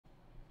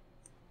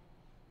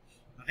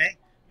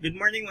Good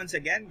morning once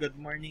again. Good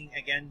morning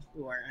again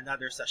to our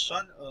another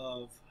session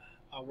of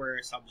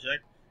our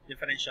subject,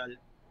 differential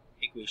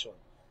equation.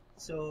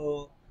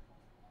 So,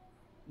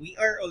 we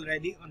are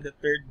already on the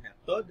third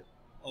method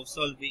of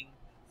solving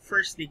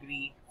first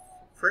degree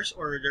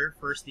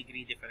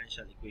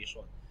differential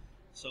equation.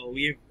 So,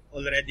 we've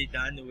already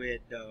done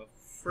with the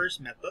first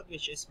method,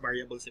 which is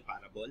variable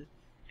separable,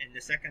 and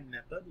the second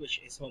method, which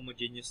is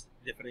homogeneous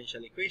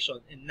differential equation.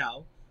 And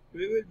now,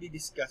 we will be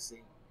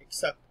discussing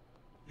exact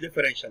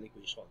differential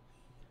equation.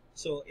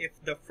 So if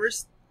the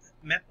first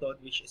method,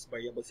 which is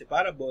variable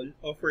separable,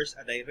 offers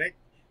a direct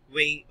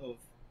way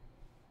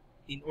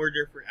in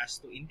order for us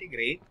to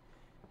integrate,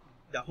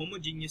 the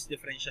homogeneous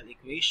differential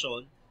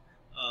equation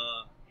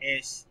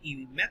is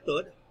a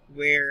method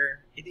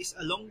where it is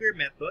a longer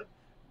method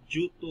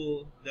due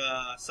to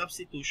the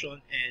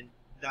substitution and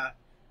the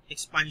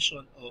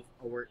expansion of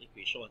our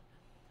equation.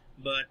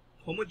 But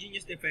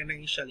homogeneous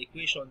differential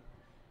equation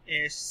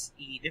is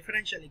a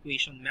differential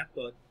equation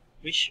method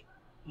which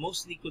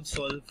mostly could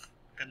solve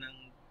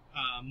kanang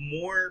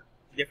more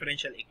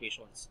differential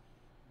equations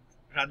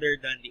rather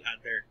than the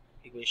other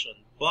equation.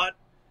 But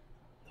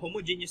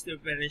homogeneous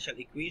differential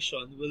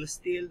equation will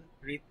still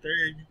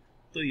return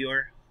to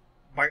your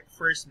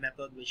first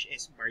method, which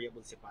is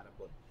variable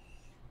separable.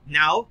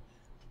 Now,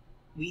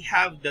 we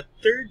have the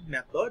third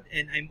method,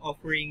 and I'm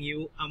offering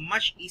you a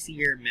much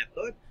easier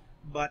method.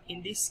 But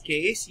in this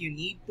case, you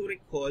need to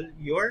recall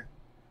your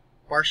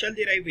partial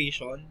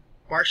derivation,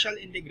 partial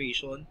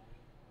integration,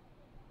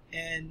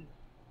 and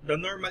the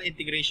normal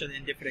integration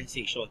and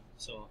differentiation.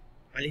 So,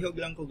 palihog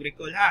lang kung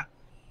recall ha.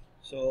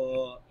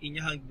 So,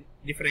 inyong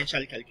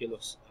differential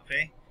calculus.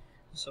 Okay?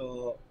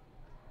 So,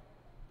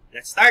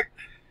 let's start.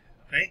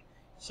 Okay?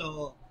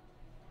 So,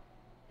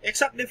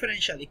 exact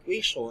differential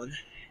equation,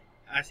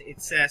 as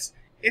it says,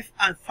 if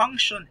a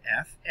function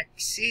f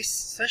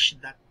exists such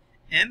that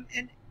m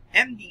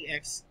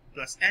dx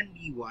plus n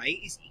dy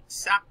is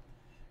exact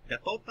the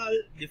total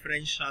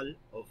differential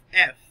of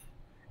f,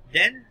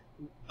 then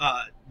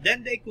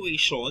the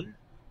equation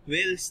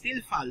will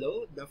still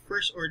follow the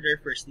first order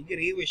first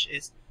degree, which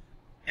is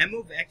m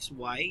of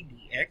xy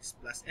dx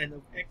plus n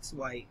of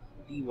xy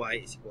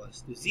dy is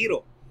equals to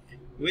 0,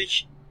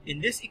 which in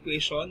this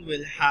equation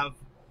will have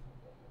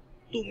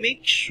to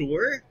make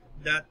sure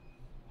that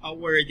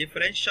our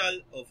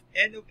differential of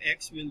n of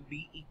x will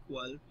be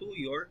equal to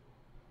your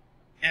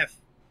f.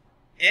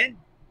 And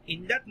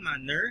in that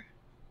manner,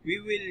 we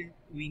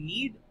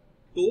need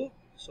to,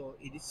 so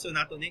so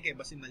nato ni kay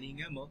basi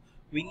malinga mo,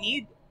 we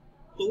need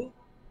to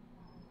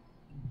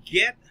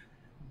get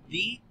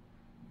the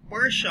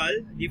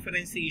partial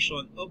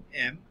differentiation of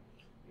m,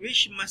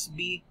 which must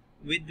be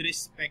with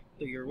respect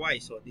to your y.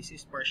 So this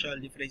is partial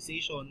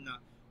differentiation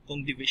na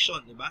kung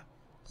division, di ba?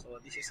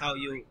 So this is how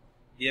you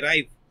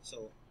derive.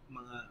 So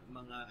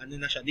mga ano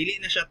na siya,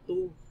 dili na siya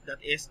 2, that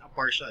is a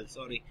partial,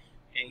 sorry.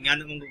 Nga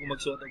naman kung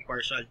magsuot og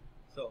partial.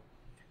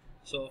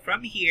 So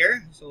from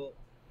here, so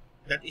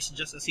that is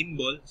just a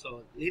symbol.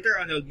 So later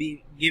on I'll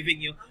be giving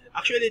you,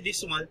 actually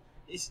this one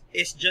is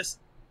just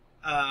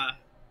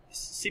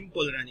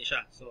simple na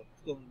siya. So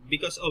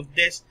because of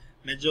this,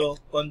 medyo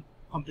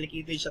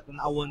complicated siya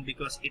tanawon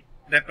because it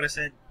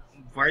represent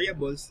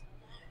variables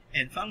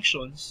and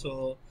functions.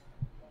 So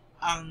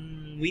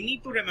ang we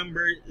need to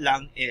remember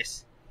lang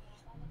is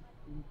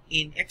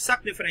in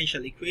exact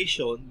differential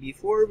equation,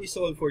 before we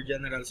solve for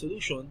general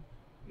solution,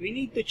 we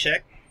need to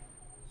check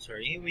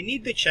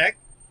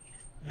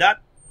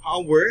that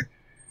our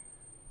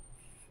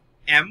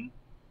m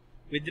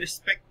with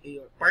respect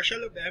to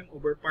partial of m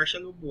over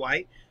partial of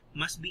y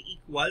must be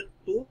equal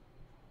to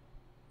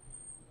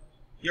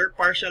your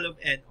partial of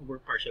n over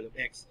partial of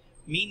x.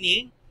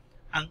 Meaning,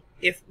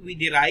 if we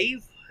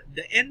derive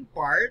the n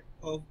part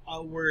of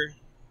our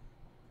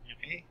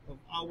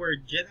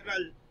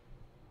general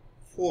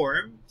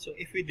form, so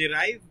if we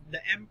derive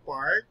the m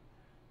part,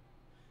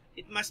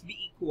 it must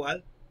be equal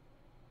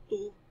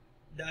to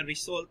the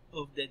result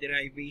of the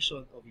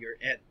derivation of your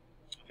n.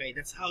 Okay,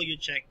 that's how you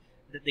check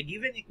that the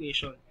given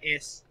equation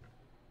is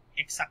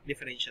exact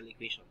differential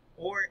equation,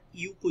 or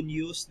you could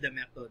use the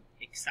method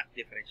exact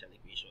differential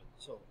equation.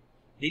 So,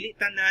 dili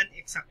tanan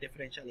exact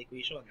differential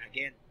equation.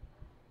 Again,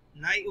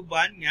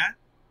 naiuban nga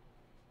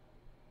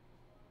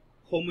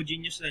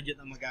homogeneous na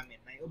dyan ang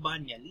magamit.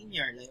 Naiuban nga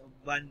linear,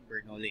 naiuban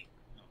Bernoulli.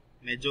 No?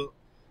 Medyo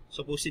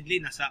supposedly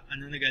nasa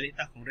ano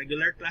nagalita, kung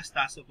regular class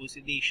ta,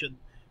 supposedly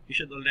you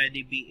should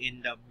already be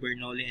in the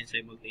Bernoulli and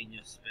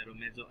simultaneous, pero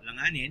medyo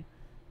alanganin.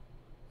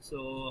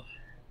 So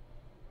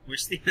we're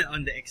still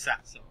on the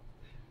exact, so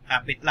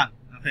kapit lang.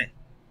 Okay,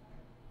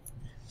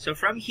 so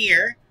from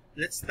here,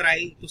 let's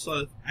try to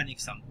solve an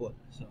example.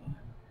 So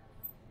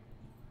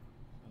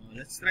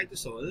let's try to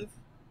solve.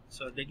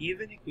 So the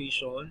given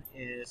equation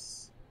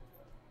is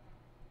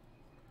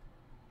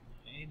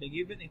the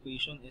given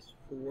equation is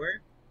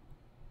 4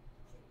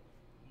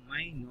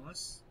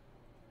 minus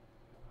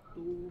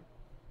 2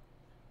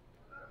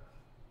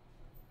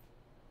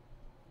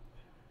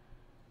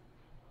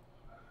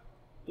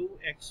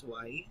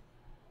 2xy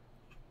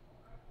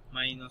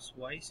minus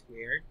y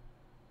squared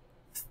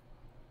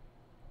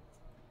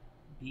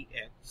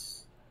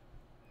dx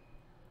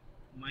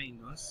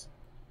minus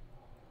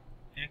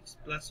x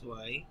plus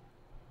y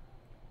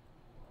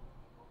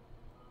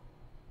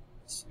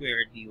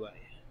squared dy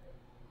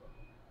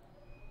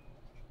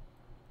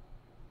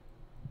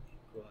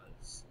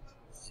equals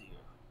 0.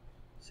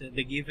 So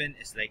the given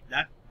is like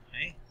that.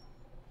 Okay,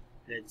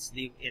 let's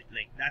leave it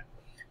like that.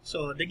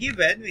 So the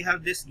given, we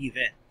have this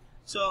given.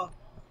 So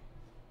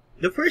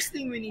the first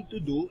thing we need to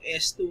do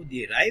is to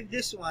derive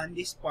this one,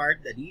 this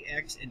part, the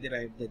dx, and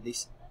derive the dy.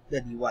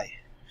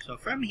 So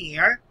from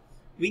here,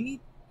 we need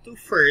to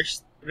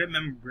first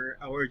remember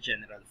our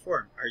general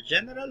form. Our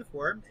general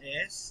form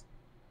is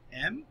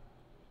m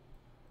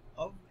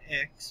of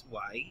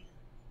xy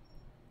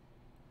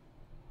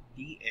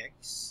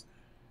dx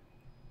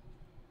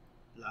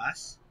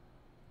plus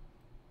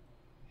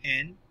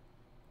n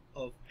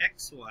of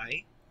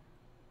xy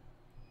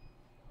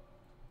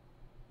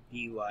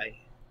dy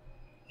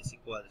is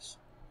equals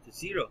to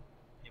 0.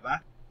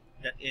 Diba?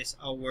 That is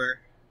our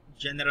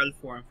general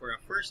form for a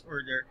first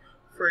order,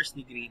 first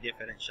degree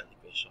differential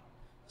equation.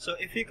 So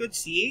if you could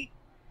see,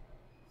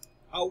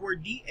 our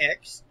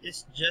dx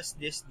is just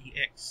this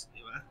dx.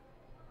 Diba?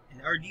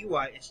 And our dy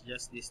is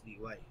just this dy.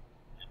 Okay.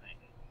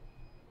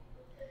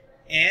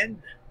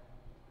 And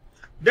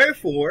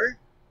therefore,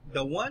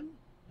 the one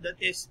that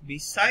is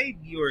beside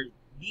your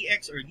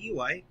dx or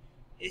dy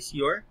is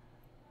your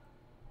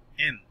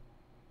m.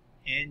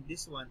 And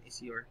this one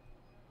is your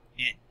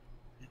n.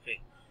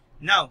 Okay.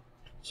 Now,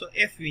 so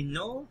if we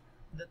know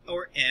that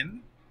our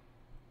m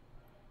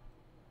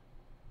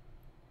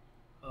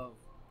of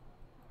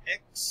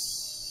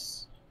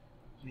x,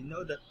 we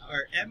know that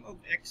our m of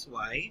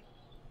xy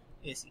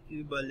is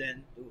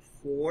equivalent to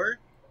 4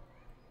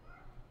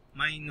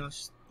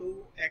 minus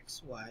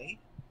 2xy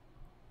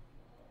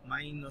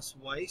minus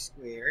y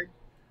squared,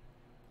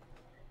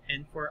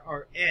 and for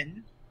our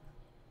n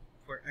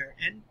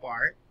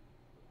part,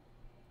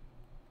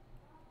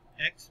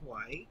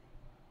 xy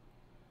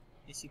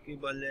is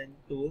equivalent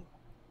to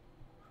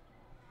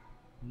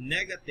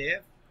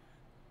negative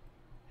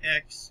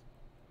x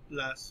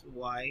plus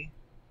y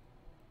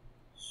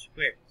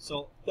squared.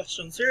 So,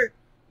 question, sir,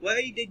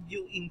 why did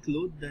you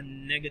include the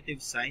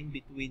negative sign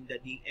between the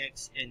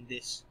dx and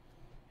this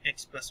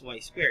x plus y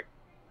squared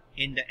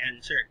in the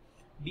answer?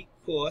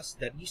 Because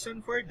the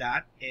reason for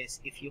that is,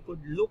 if you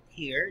could look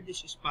here,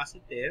 this is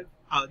positive,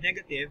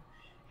 negative,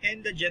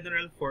 and the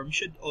general form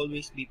should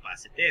always be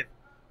positive.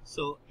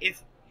 So,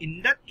 if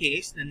in that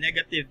case, the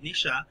negative ni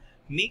siya,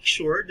 make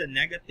sure the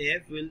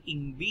negative will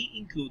be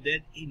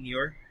included in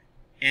your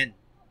n.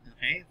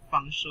 Okay?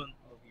 Function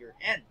of your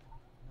n.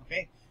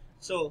 Okay?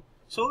 So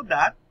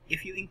that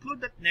if you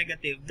include that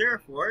negative,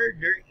 therefore,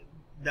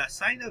 the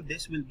sign of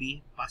this will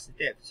be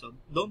positive. So,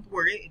 don't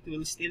worry, it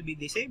will still be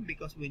the same,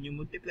 because when you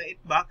multiply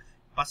it back,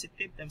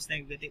 positive times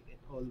negative, it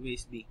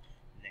always be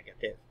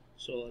negative.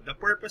 So, the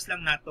purpose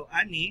lang nato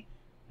ani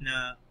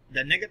na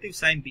the negative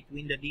sign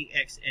between the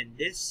dx and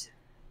this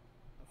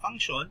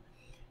function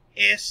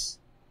is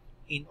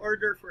in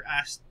order for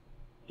us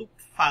to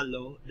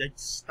follow the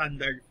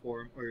standard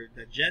form or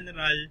the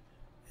general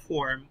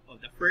form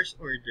of the first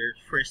order,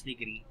 first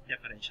degree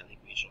differential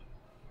equation.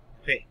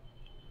 Okay,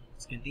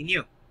 let's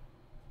continue.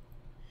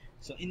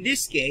 So in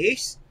this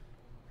case,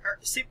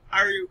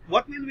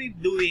 what we'll be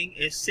doing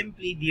is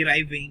simply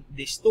deriving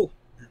these two.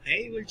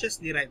 Okay, we'll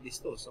just derive these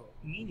two. So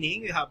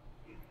meaning you have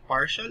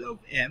partial of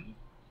m,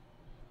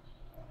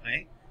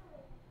 okay,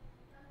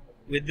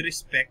 with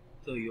respect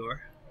to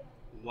your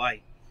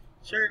y.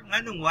 Sir,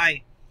 nganong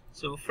y?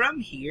 So from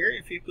here,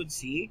 if you could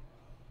see,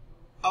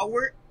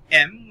 our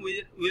m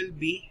will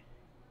be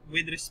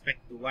with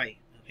respect to y.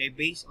 Okay,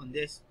 based on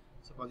this.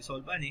 So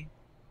pag-solve ani,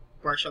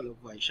 partial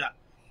of y siya.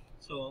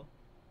 So,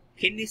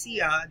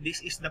 kinesiya,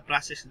 this is the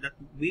process that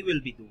we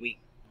will be doing.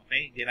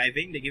 Okay,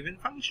 deriving the given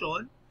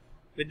function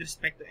with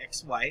respect to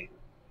xy.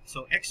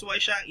 So, xy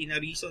siya in a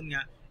reason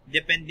nga,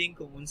 depending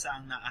kung unsa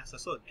ang naa sa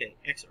sod, kay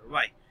x or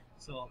y.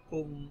 So,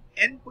 kung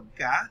n pud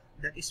ka,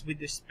 that is with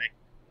respect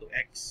to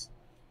x.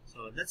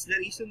 So, that's the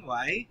reason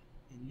why,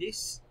 in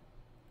this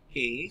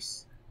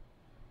case,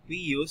 we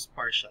use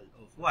partial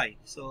of y.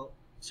 So,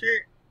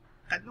 sir,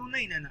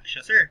 kanunay na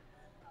siya, sir.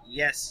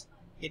 Yes,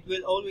 it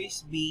will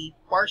always be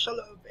partial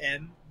of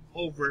m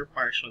over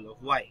partial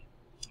of y.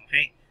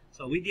 Okay,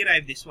 so we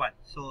derive this one.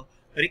 So,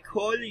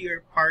 recall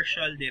your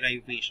partial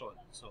derivation.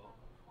 So,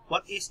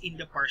 what is in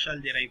the partial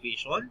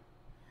derivation?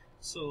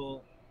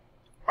 So,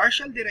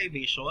 partial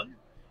derivation,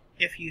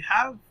 if you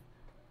have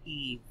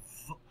a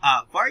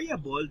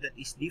variable that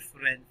is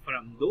different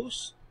from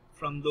those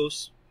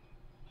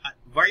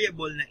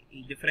variable na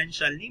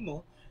i-differential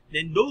nimo,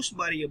 then those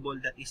variable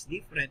that is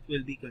different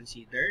will be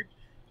considered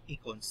a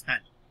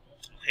constant.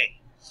 Okay,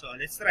 so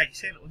let's try.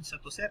 Sir,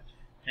 unsa to, sir?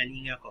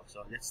 Nalinga ko.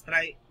 So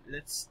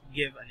let's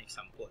give an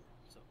example.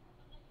 So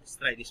let's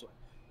try this one.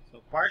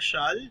 So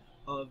partial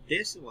of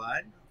this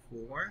one,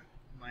 4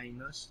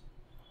 minus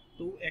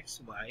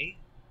 2xy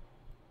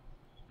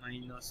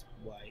minus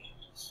y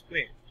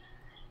squared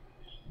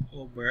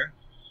over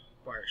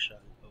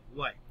partial of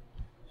y.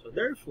 So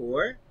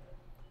therefore,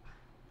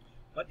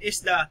 What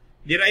is the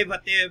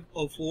derivative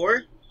of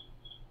 4?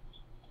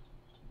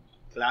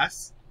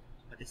 Class,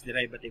 what is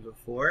derivative of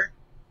 4?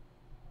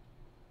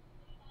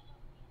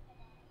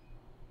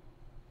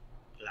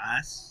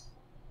 Class,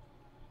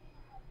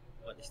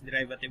 what is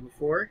derivative of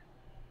 4?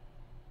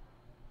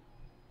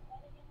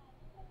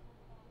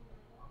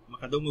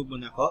 Makadungog mo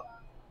na ako.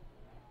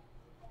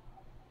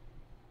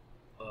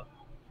 Oh.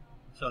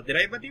 So,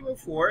 derivative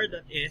of 4,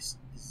 that is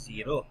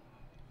 0.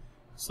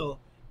 So,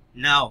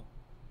 now,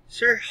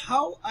 sir,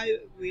 how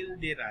I will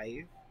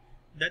derive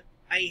that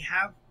I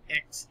have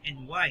x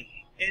and y?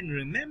 And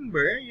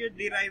remember, your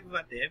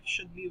derivative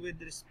should be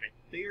with respect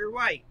to your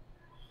y.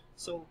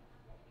 So,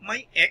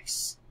 my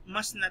x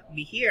must not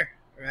be here,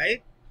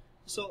 right?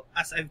 So,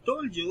 as I've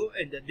told you,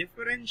 in the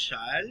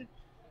differential,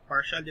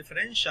 partial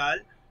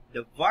differential,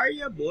 the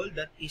variable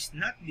that is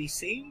not the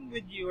same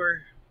with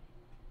your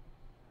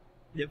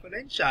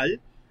differential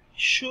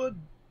should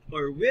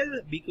or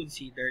will be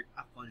considered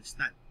a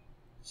constant.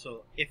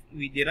 So, if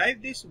we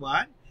derive this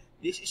one,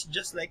 this is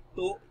just like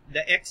 2,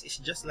 the x is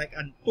just like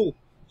an 2.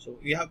 So,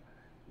 we have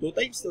 2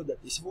 times 2, that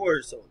is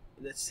 4. So,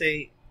 let's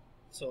say,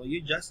 so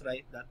you just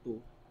write that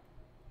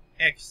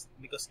 2x,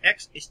 because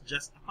x is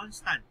just a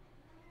constant.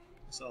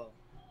 So,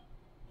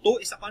 2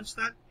 is a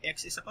constant,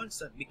 x is a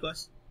constant,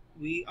 because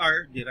we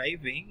are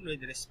deriving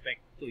with respect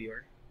to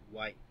your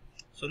y.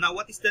 So, now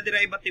what is the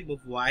derivative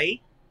of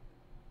y?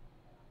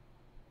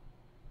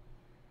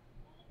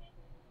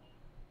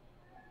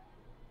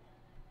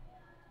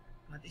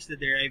 What is the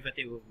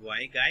derivative of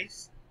y,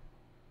 guys?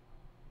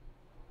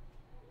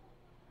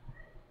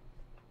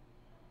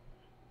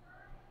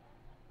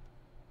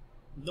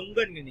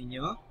 Dunggan nga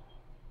ninyo?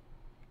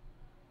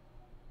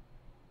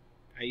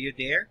 Are you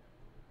there?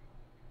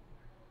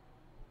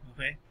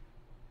 Okay.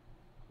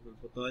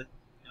 Putol-putol.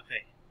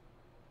 Okay.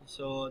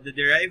 So, the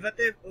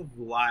derivative of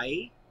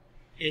y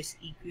is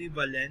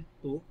equivalent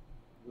to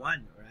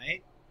 1,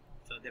 right?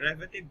 So,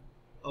 derivative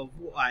of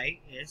y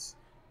is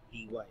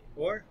dy,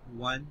 or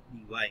 1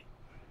 dy.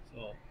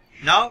 So,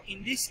 now,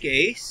 in this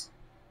case,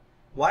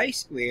 y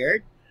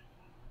squared,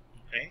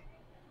 okay?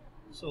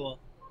 So,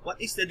 what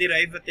is the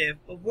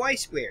derivative of y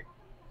squared?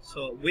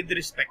 So, with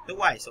respect to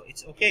y. So,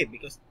 it's okay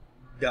because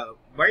the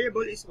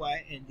variable is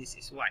y and this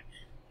is y.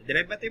 The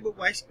derivative of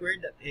y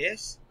squared, that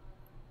is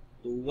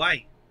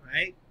 2y,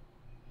 right?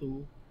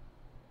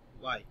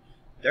 2y.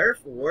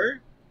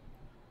 Therefore,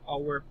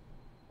 our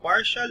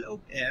partial of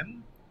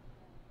m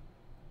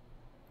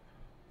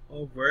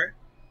over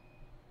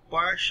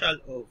partial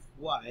of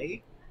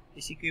y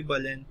is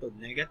equivalent to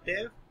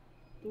negative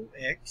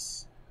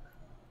 2x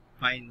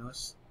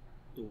minus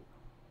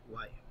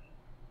 2y.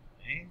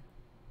 Okay?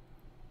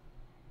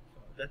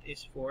 So, that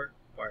is for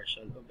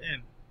partial of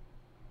m.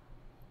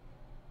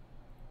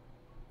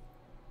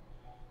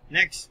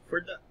 Next,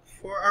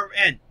 for our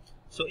n.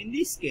 So, in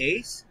this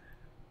case,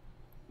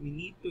 we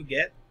need to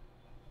get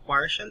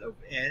partial of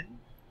n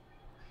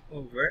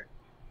over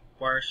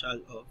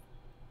partial of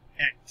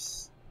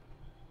x.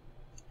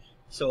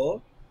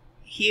 So,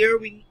 here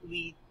we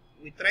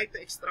try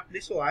to extract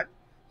this one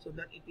so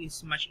that it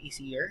is much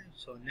easier.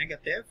 So,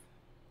 negative.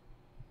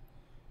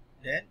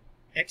 Then,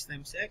 x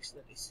times x,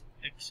 that is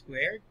x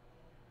squared.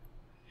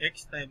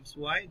 X times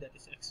y, that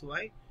is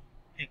xy.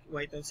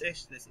 Y times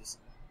x, that is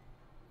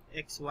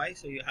xy.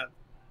 So, you have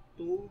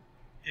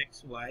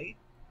 2xy.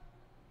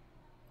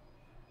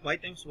 Y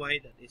times y,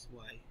 that is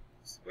y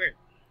squared.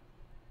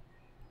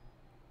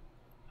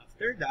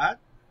 After that,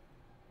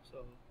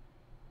 so,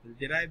 we'll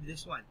derive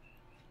this one.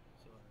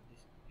 So, this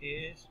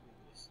is with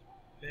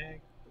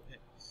respect to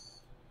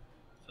x.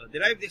 So,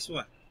 derive this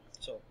one.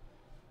 So,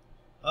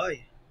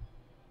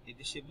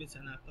 i-distribute sa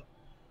nato.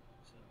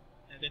 So,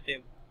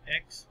 negative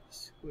x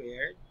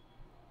squared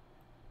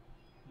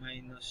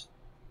minus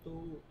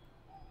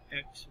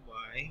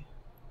 2xy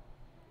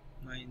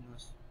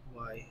minus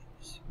y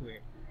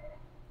squared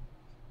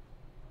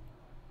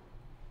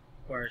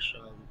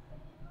partial of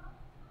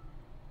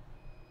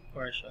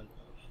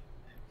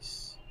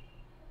x.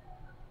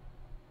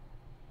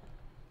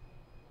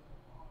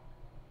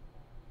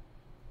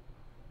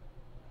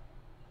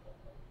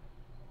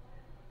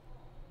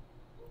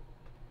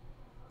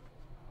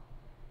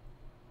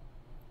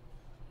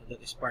 So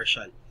that is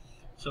partial.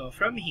 So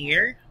from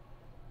here,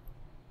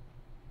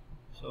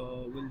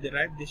 so we'll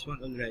derive this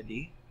one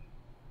already.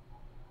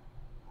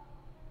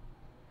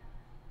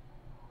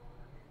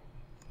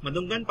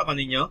 Madunggan pa ko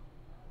ninyo?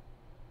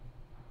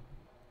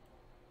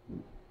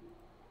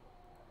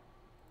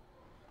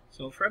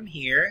 So from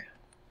here,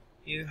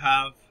 you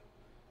have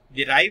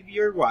derive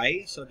your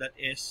y, so that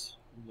is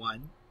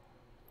 1.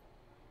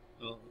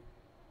 So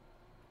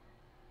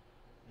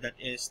that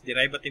is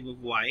derivative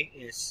of y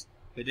is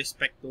with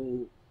respect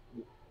to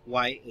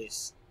y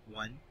is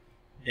 1.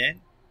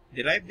 Then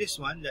derive this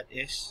one, that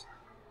is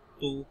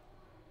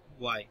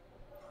 2y.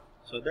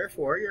 So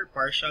therefore, your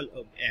partial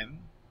of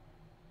m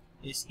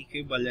is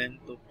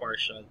equivalent to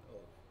partial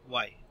of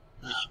y,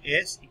 which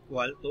is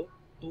equal to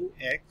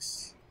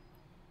 2x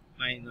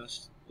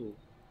minus 2y.